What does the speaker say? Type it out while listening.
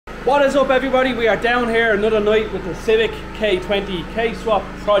What is up, everybody? We are down here another night with the Civic K20 Kswap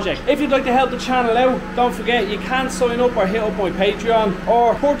project. If you'd like to help the channel out, don't forget you can sign up or hit up my Patreon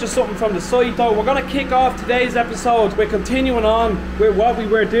or purchase something from the site. Though we're going to kick off today's episode. We're continuing on with what we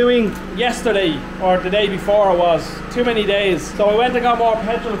were doing yesterday or the day before. It was too many days. So I went and got more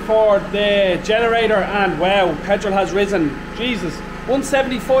petrol for the generator, and wow, petrol has risen. Jesus,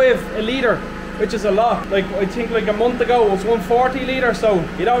 175 a litre. Which is a lot. Like, I think like a month ago it was 140 litre, so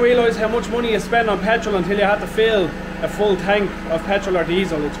you don't realise how much money you spend on petrol until you have to fill a full tank of petrol or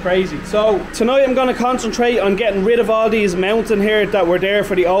diesel. It's crazy. So tonight I'm going to concentrate on getting rid of all these mounts in here that were there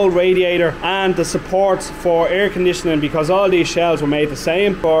for the old radiator and the supports for air conditioning, because all these shells were made the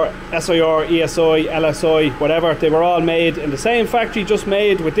same for SIR, ESI, LSI, whatever. They were all made in the same factory, just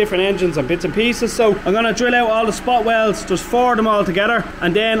made with different engines and bits and pieces. So I'm going to drill out all the spot welds, just 4 of them all together,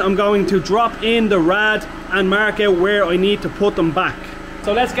 and then I'm going to drop in the rad and mark out where I need to put them back.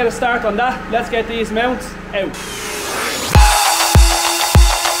 So let's get a start on that. Let's get these mounts out.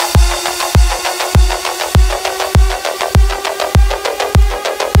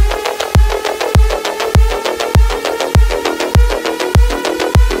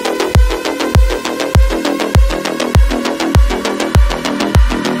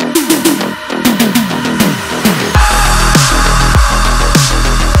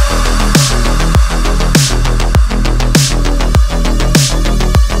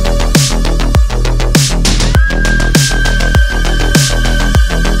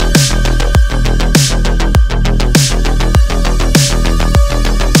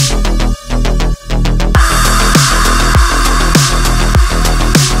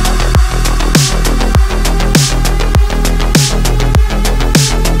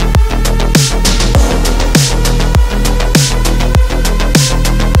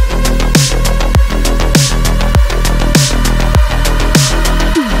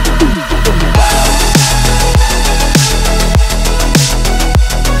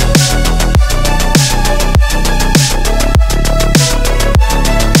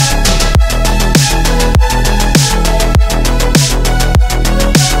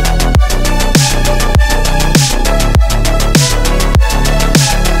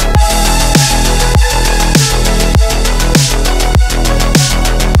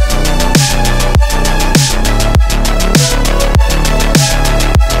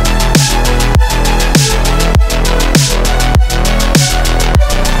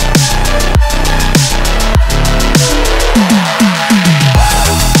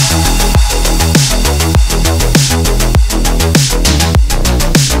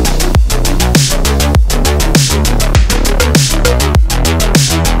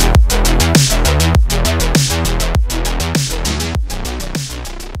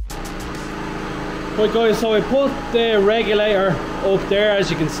 Right guys, so I put the regulator up there,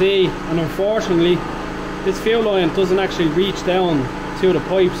 as you can see, and unfortunately this fuel line doesn't actually reach down to the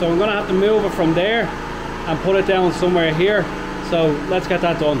pipe, so I'm going to have to move it from there and put it down somewhere here. So let's get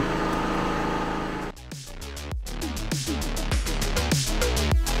that done.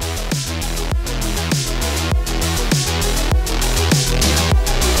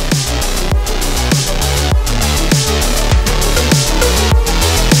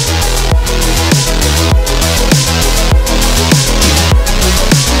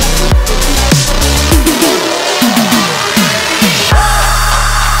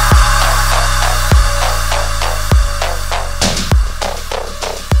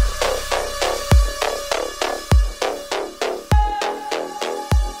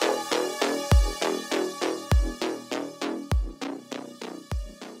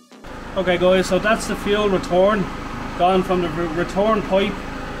 Okay guys, so that's the fuel return, gone from the return pipe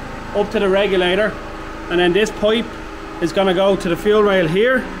up to the regulator, and then this pipe is going to go to the fuel rail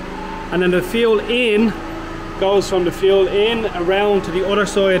here, and then the fuel in goes from the fuel in around to the other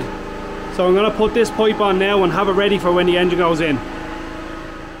side. So I'm going to put this pipe on now and have it ready for when the engine goes in.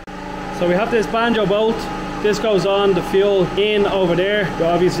 So we have this banjo bolt. This goes on the fuel in over there,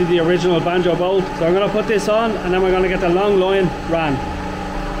 obviously the original banjo bolt. So I'm going to put this on, and then we're going to get the long line ran.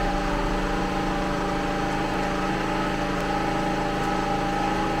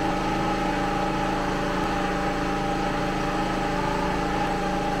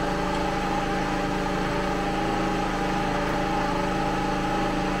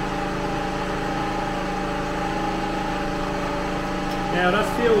 Now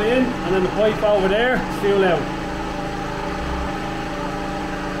that's fuel in, and then the pipe over there is fuel out.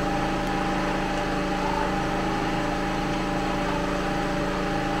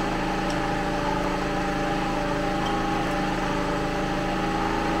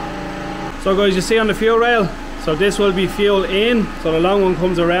 So guys, you see on the fuel rail, So this will be fuel in, so the long one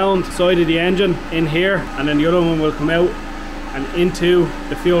comes around the side of the engine in here, and then the other one will come out and into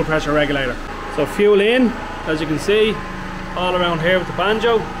the fuel pressure regulator. So fuel in, as you can see, all around here with the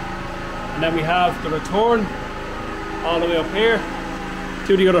banjo, and then we have the return all the way up here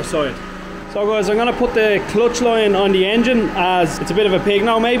to the other side. So guys, I'm going to put the clutch line on the engine as it's a bit of a pig.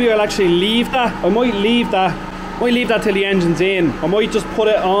 Now maybe I'll actually leave that. I might leave that till the engine's in. I might just put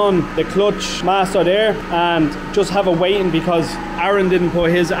it on the clutch master there and just have it waiting, because Aaron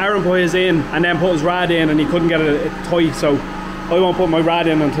put his in and then put his rad in and he couldn't get it tight, so I won't put my rad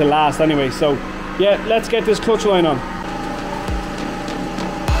in until last anyway. So yeah, let's get this clutch line on.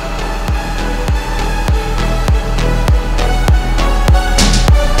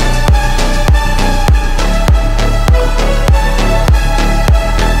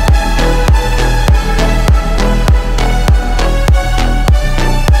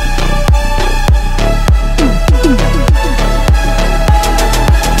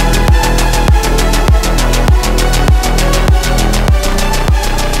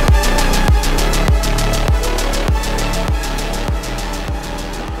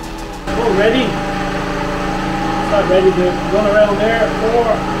 Ready? Start ready to run around there for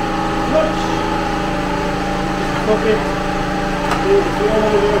clutch. Just hook it, do the fuel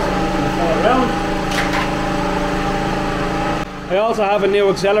over there so we can fall around. I also have a new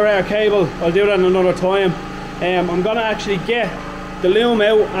accelerator cable. I'll do that another time. I'm gonna actually get the loom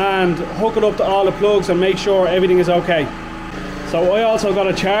out and hook it up to all the plugs and make sure everything is okay. So I also got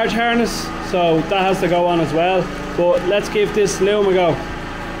a charge harness, so that has to go on as well. But let's give this loom a go.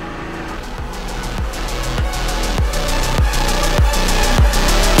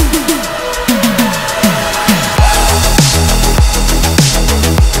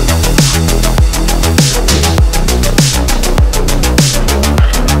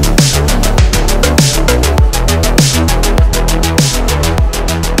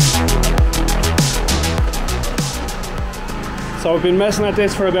 So I've been messing at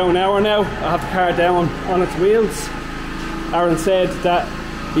this for about an hour now. I have the car down on its wheels. Aaron said that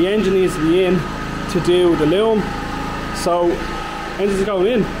the engine needs to be in to do the loom. So engine's going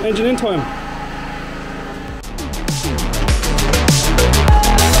in, engine in time.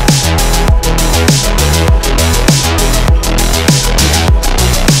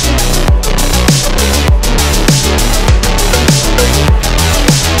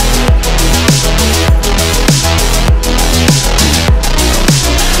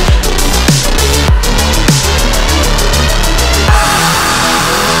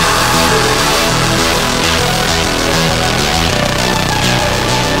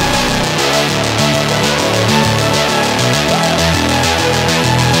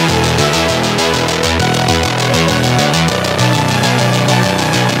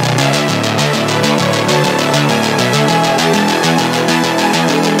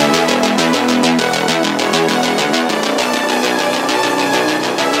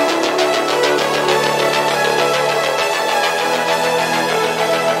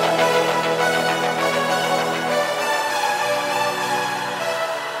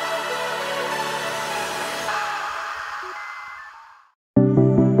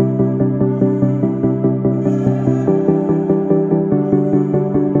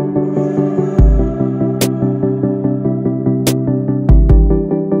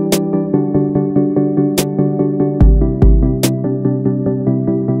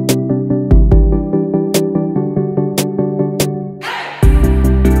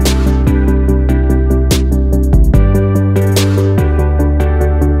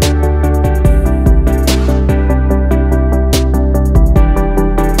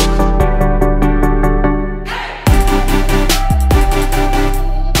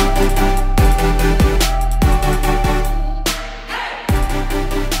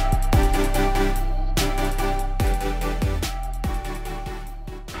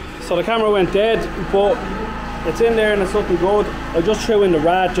 So the camera went dead, but it's in there and it's looking good. I just threw in the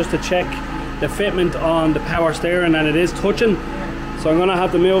rad just to check the fitment on the power steering, and it is touching. So I'm gonna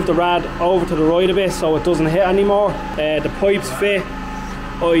have to move the rad over to the right a bit so it doesn't hit anymore. The pipes fit.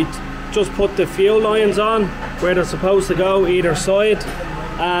 I just put the fuel lines on where they're supposed to go either side,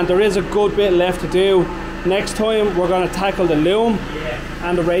 and there is a good bit left to do. Next time we're going to tackle the loom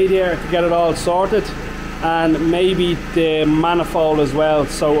and the radiator to get it all sorted, and maybe the manifold as well.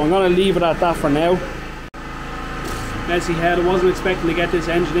 So I'm going to leave it at that for now. Messy head, I wasn't expecting to get this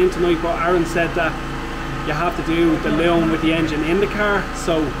engine in tonight, but Aaron said that you have to do the loom with the engine in the car,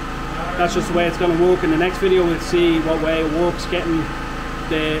 so that's just the way it's going to work. In the next video we'll see what way it works getting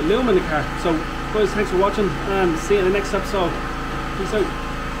the loom in the car. So guys, thanks for watching and see you in the next episode. Peace out.